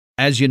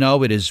As you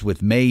know, it is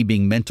with May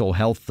being Mental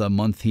Health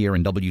Month here,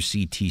 and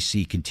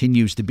WCTC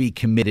continues to be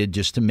committed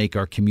just to make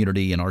our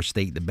community and our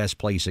state the best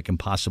place it can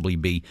possibly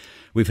be.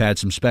 We've had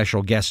some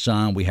special guests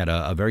on. We had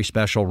a very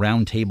special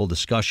roundtable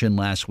discussion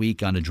last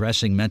week on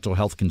addressing mental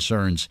health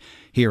concerns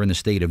here in the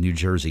state of New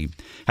Jersey.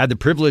 Had the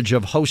privilege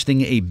of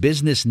hosting a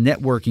business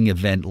networking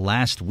event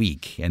last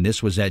week, and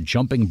this was at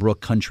Jumping Brook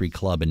Country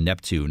Club in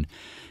Neptune.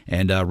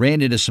 And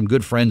ran into some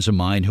good friends of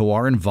mine who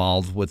are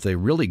involved with a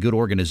really good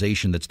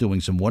organization that's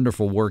doing some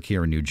wonderful work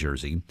here in New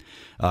Jersey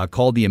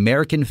called the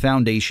American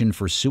Foundation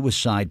for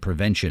Suicide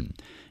Prevention.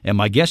 And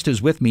my guest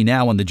is with me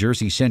now on the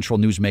Jersey Central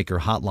Newsmaker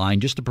hotline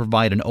just to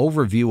provide an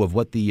overview of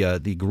what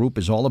the group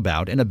is all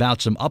about and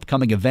about some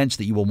upcoming events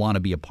that you will want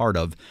to be a part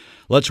of.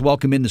 Let's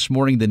welcome in this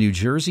morning the New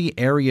Jersey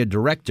Area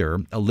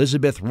Director,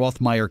 Elizabeth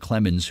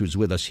Roithmayr-Clemens, who's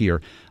with us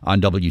here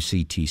on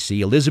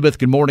WCTC. Elizabeth,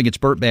 good morning. It's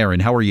Bert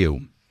Barron. How are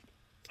you?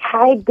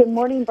 Hi, good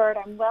morning, Bert.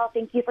 I'm well.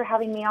 Thank you for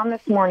having me on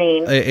this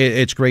morning.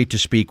 It's great to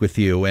speak with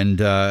you.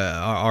 And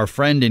our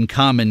friend in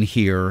common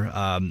here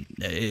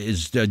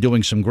is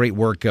doing some great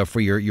work for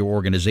your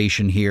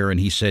organization here. And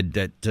he said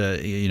that,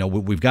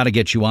 we've got to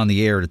get you on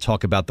the air to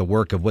talk about the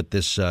work of what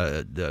this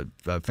the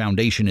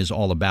foundation is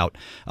all about.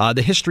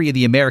 The history of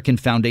the American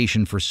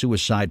Foundation for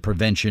Suicide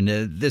Prevention.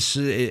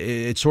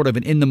 It's sort of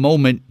an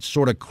in-the-moment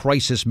sort of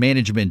crisis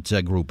management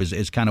group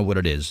is kind of what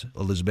it is,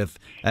 Elizabeth,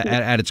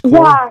 at its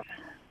core. Yeah.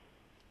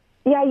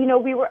 Yeah,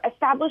 we were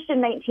established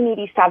in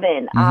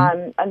 1987,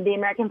 the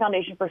American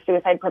Foundation for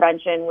Suicide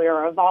Prevention. We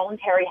are a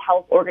voluntary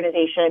health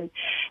organization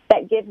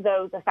that gives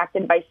those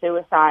affected by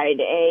suicide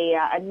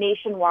a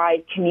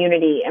nationwide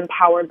community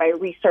empowered by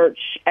research,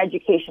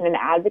 education, and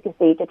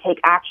advocacy to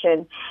take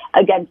action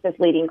against this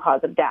leading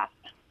cause of death.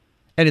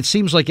 And it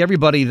seems like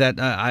everybody that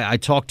I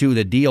talk to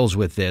that deals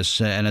with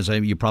this, and as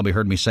you probably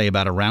heard me say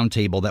about a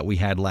roundtable that we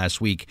had last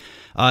week,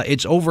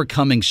 it's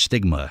overcoming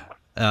stigma.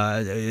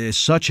 Is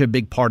such a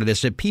big part of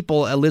this that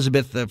people,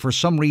 Elizabeth, for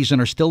some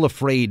reason are still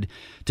afraid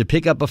to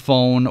pick up a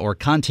phone or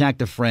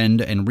contact a friend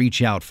and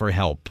reach out for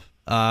help.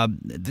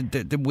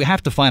 We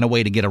have to find a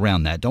way to get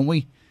around that, don't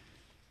we?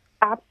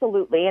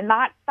 Absolutely. And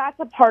that's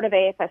a part of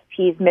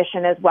AFSP's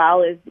mission as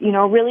well is,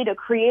 really to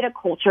create a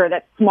culture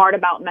that's smart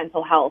about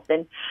mental health.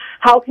 And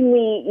how can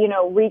we,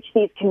 reach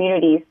these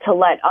communities to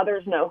let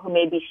others know who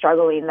may be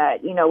struggling that,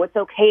 it's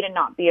okay to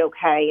not be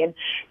okay, and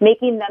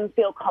making them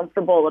feel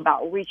comfortable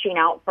about reaching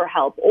out for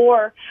help,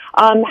 or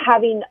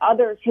having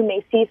others who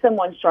may see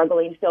someone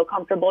struggling feel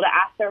comfortable to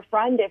ask their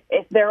friend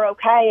if they're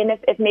okay and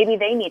if maybe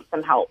they need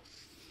some help.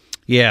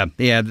 Yeah,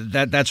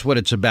 that's what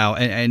it's about.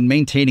 And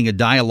maintaining a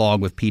dialogue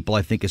with people,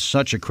 I think, is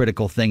such a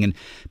critical thing. And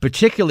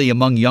particularly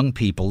among young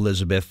people,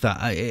 Elizabeth,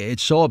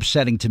 it's so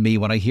upsetting to me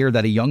when I hear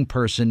that a young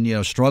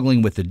person,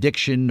 struggling with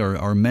addiction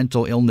or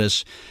mental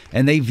illness,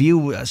 and they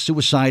view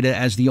suicide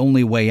as the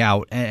only way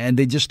out. And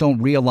they just don't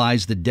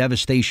realize the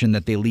devastation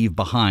that they leave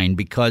behind.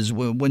 Because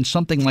when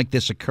something like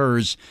this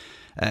occurs,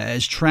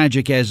 as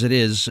tragic as it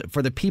is,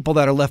 for the people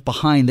that are left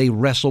behind, they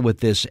wrestle with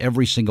this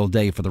every single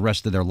day for the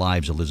rest of their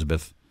lives,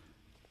 Elizabeth.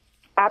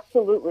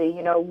 Absolutely.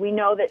 We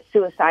know that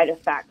suicide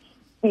affects,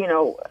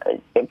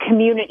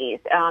 communities.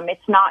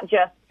 It's not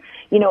just,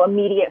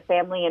 immediate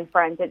family and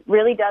friends. It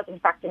really does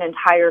affect an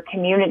entire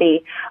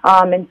community.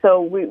 And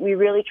so we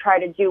really try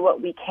to do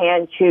what we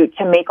can to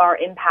make our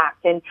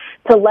impact and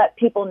to let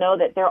people know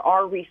that there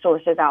are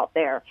resources out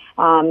there,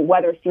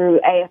 whether through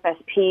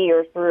AFSP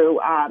or through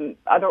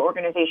other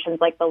organizations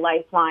like the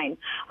Lifeline,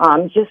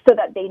 just so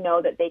that they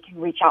know that they can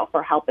reach out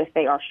for help if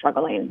they are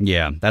struggling.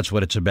 Yeah, that's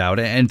what it's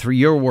about. And through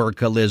your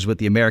work, Liz, with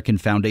the American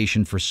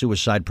Foundation for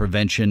Suicide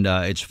Prevention,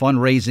 it's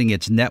fundraising,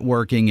 it's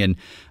networking,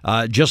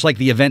 and just like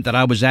the event that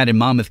I was at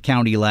in Monmouth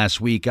County last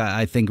week,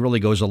 I think really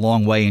goes a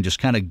long way in just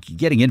kind of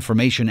getting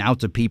information out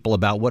to people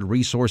about what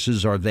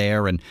resources are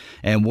there and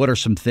what are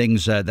some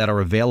things that are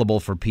available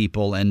for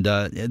people. And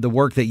the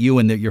work that you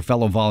and your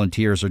fellow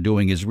volunteers are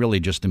doing is really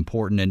just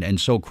important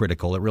and so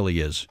critical. It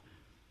really is.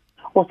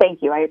 Well,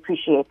 thank you. I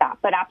appreciate that.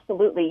 But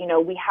absolutely,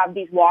 we have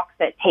these walks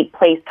that take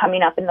place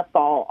coming up in the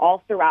fall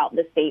all throughout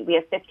the state. We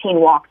have 15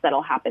 walks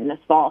that'll happen this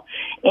fall.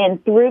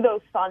 And through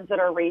those funds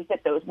that are raised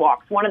at those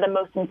walks, one of the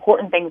most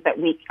important things that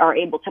we are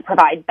able to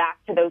provide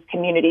back to those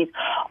communities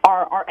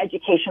are our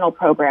educational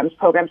programs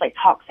like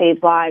Talk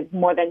Saves Lives,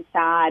 More Than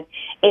Sad,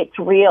 It's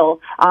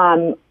Real,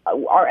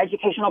 our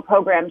educational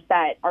programs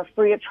that are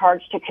free of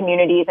charge to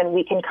communities, and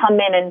we can come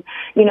in and,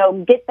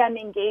 get them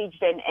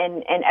engaged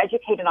and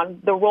educated on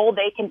the role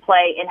they can play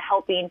in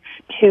helping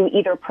to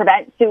either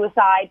prevent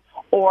suicide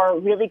or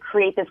really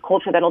create this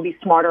culture that'll be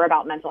smarter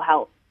about mental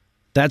health.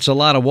 That's a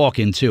lot of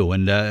walking, too,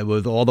 and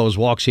with all those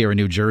walks here in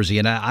New Jersey.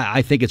 And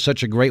I think it's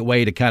such a great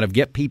way to kind of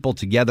get people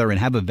together and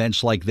have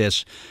events like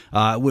this,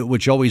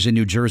 which always in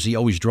New Jersey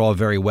always draw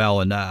very well.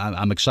 And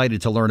I'm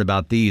excited to learn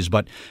about these.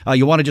 But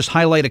you want to just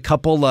highlight a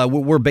couple?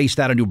 We're based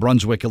out of New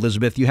Brunswick,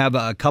 Elizabeth. You have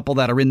a couple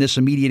that are in this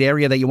immediate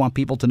area that you want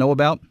people to know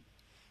about?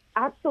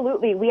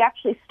 Absolutely. We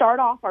actually start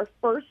off our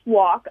first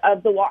walk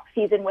of the walk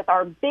season with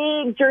our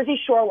big Jersey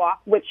Shore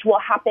walk, which will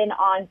happen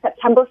on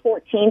September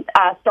 14th,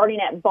 starting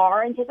at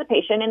Bar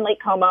Anticipation in Lake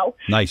Como.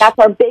 Nice. That's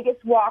our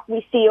biggest walk.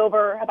 We see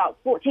over about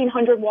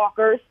 1,400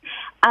 walkers.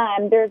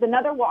 There's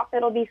another walk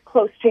that'll be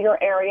close to your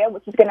area,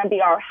 which is going to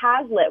be our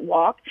Hazlitt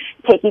walk,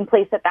 taking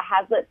place at the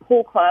Hazlitt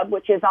Pool Club,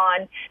 which is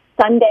on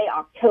Sunday,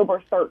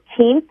 October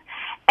 13th.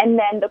 And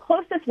then the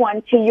closest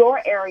one to your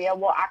area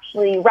will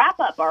actually wrap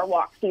up our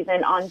walk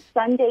season on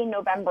Sunday,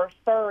 November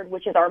 3rd,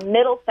 which is our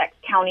Middlesex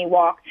County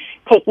walk,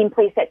 taking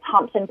place at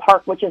Thompson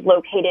Park, which is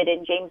located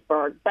in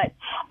Jamesburg. But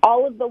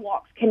all of the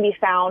walks can be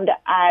found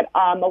at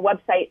a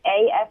website,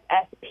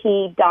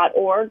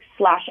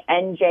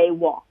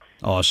 AFSP.org/NJWalks.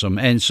 Awesome.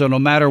 And so no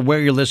matter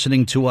where you're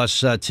listening to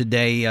us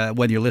today,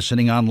 whether you're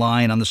listening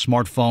online, on the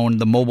smartphone,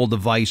 the mobile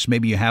device,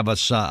 maybe you have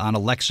us on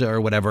Alexa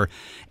or whatever,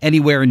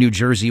 anywhere in New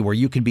Jersey where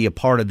you can be a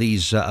part of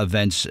these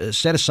events,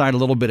 set aside a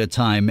little bit of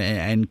time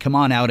and come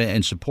on out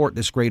and support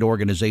this great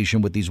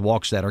organization with these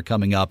walks that are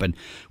coming up. And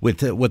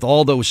with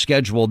all those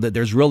scheduled,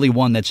 there's really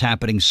one that's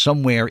happening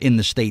somewhere in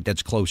the state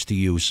that's close to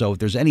you. So if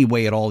there's any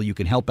way at all you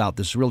can help out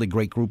this really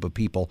great group of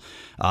people,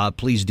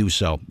 please do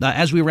so.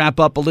 As we wrap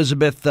up,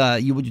 Elizabeth, do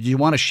you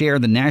want to share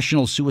the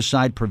National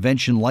Suicide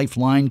Prevention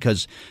Lifeline?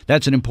 Because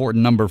that's an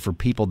important number for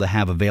people to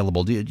have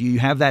available. Do you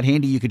have that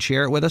handy? You could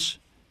share it with us?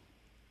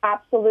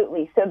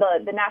 Absolutely. So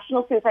the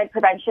National Suicide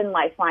Prevention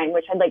Lifeline,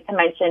 which I'd like to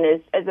mention is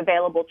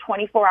available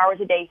 24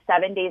 hours a day,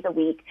 7 days a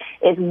week,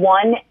 is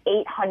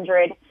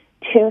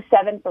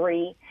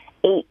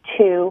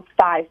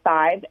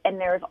 1-800-273-8255. And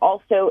there's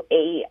also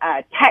a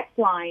text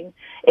line.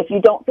 If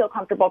you don't feel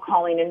comfortable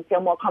calling and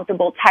feel more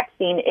comfortable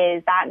texting,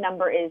 that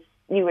number is,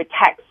 you would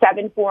text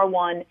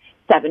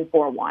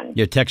 741-741.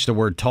 You text the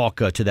word talk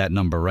to that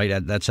number,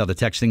 right? That's how the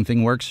texting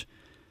thing works?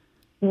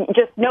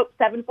 Just note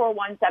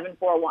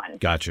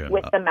 741-741. Gotcha.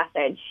 With the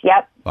message.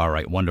 Yep. All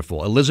right.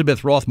 Wonderful.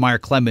 Elizabeth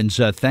Roithmayr-Clemens,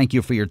 thank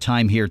you for your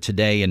time here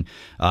today. And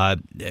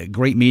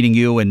great meeting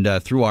you. And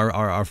through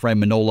our friend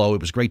Manolo,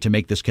 it was great to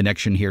make this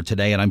connection here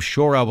today. And I'm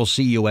sure I will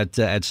see you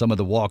at some of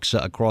the walks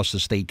across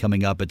the state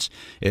coming up. It's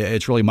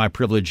really my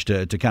privilege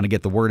to kind of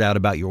get the word out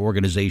about your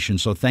organization.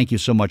 So thank you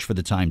so much for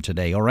the time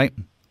today. All right.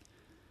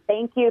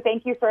 Thank you.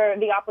 Thank you for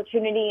the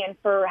opportunity and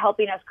for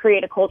helping us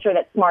create a culture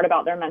that's smart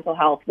about their mental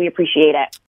health. We appreciate it.